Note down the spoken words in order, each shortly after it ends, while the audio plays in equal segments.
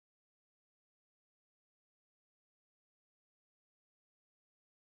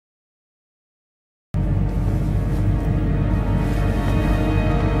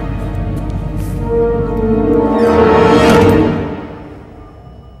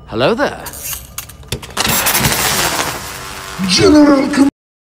Hello there. General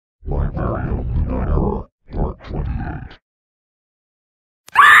Blackberry of Lunai, Part 28.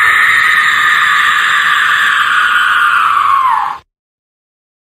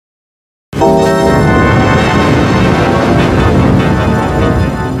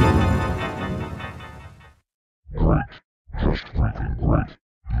 Great. Just freaking great.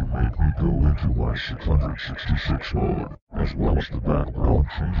 You made me go into my 666 mode, as well as the background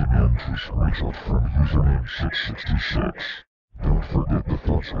changing into screenshot from username 666. Don't forget the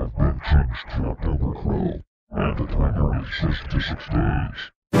thoughts have been changed to October Crow, and the timer is 66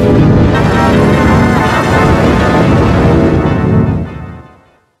 days.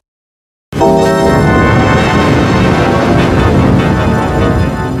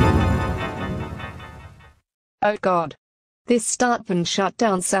 Oh god. This start and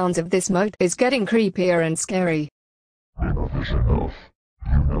shutdown sounds of this mode is getting creepier and scary. Enough is enough.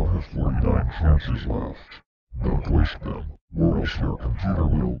 You now have 49 chances left. Don't waste them, or else your computer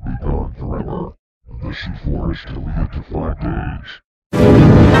will be gone forever. The C4 is deleted to 5 days.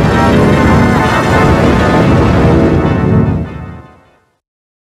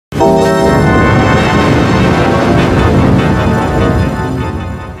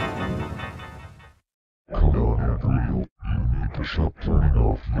 Come on, Andriele. You need to stop turning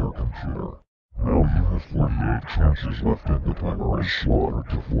off your computer. Now you have 48 chances left and the timer is slaughtered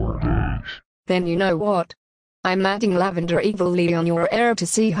to 4 days. Then you know what? I'm adding Lavender evilly on your error to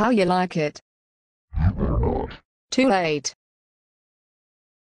see how you like it. You better not. Too late.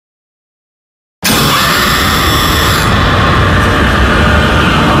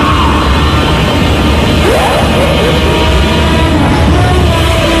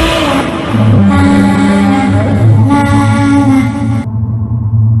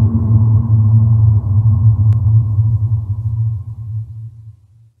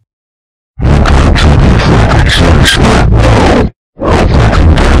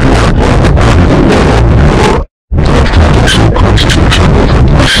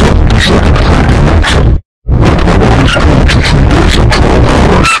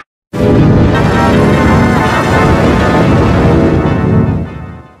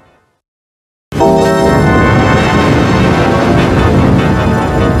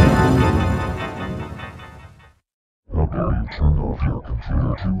 Turn off your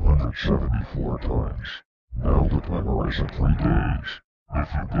computer 274 times. Now the timer is at 3 days. If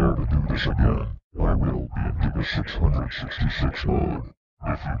you dare to do this again, I will be in Giga 666 mode.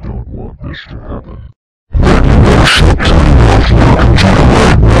 If you don't want this to happen, then you better stop turning off your computer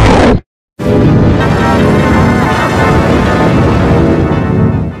right now.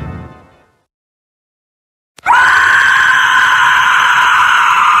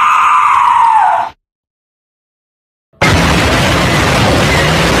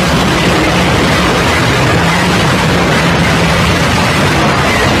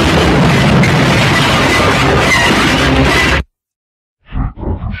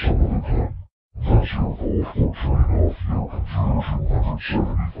 That's your goal for turning off your computer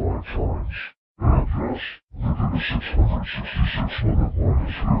 275 times. And yes, the Giga 666 limit line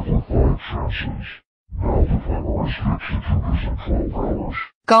is here for 5 chances. Now the timer is fixed to 12 hours.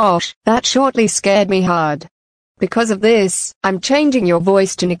 Gosh, that shortly scared me hard. Because of this, I'm changing your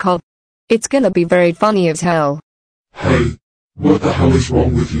voice to Nicole. It's gonna be very funny as hell. Hey, what the hell is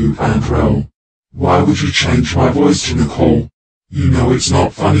wrong with you, Andriele? Why would you change my voice to Nicole? You know it's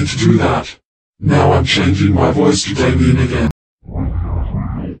not funny to do that. Now I'm changing my voice to Damien again. Really,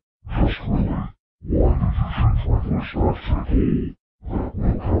 Andriele? Just really? Why did you change my voice back to Nicole? That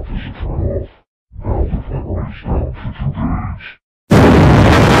will count as a turn off. Now the timer is down to 2 days.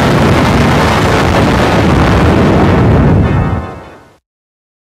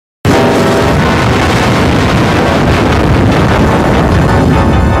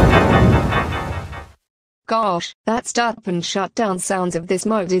 Gosh, that start and shutdown sounds of this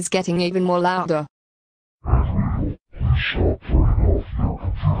mode is getting even more louder. Andriele, please stop turning off your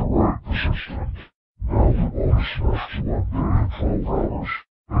computer right this instant. Now the bot is smashed to 1 day and 12 hours.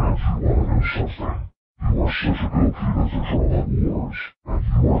 And you wanna know something? You are such a goat at the drama wars, and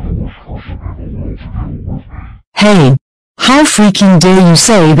you are the worst person in the world to deal with me. Hey, how freaking dare you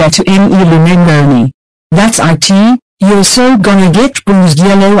say that to me, remember me? That's IT, you're so gonna get bruised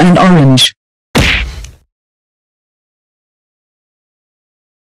yellow and orange.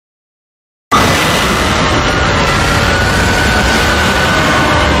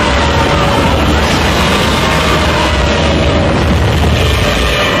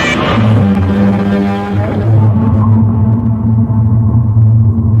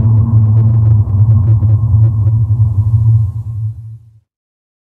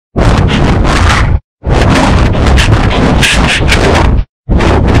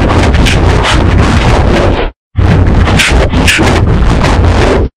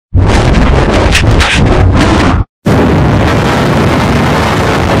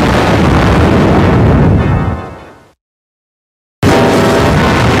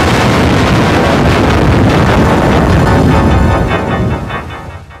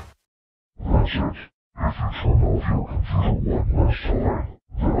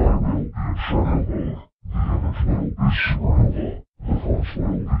 is Supernova. The fonts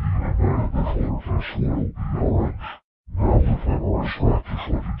will be animated, the color text will be orange. Now the memorized practice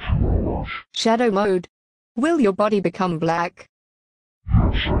 22 hours. Shadow mode. Will your body become black?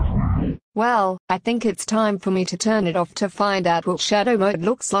 Yes, I will. Well, I think it's time for me to turn it off to find out what shadow mode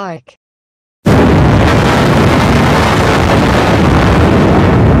looks like.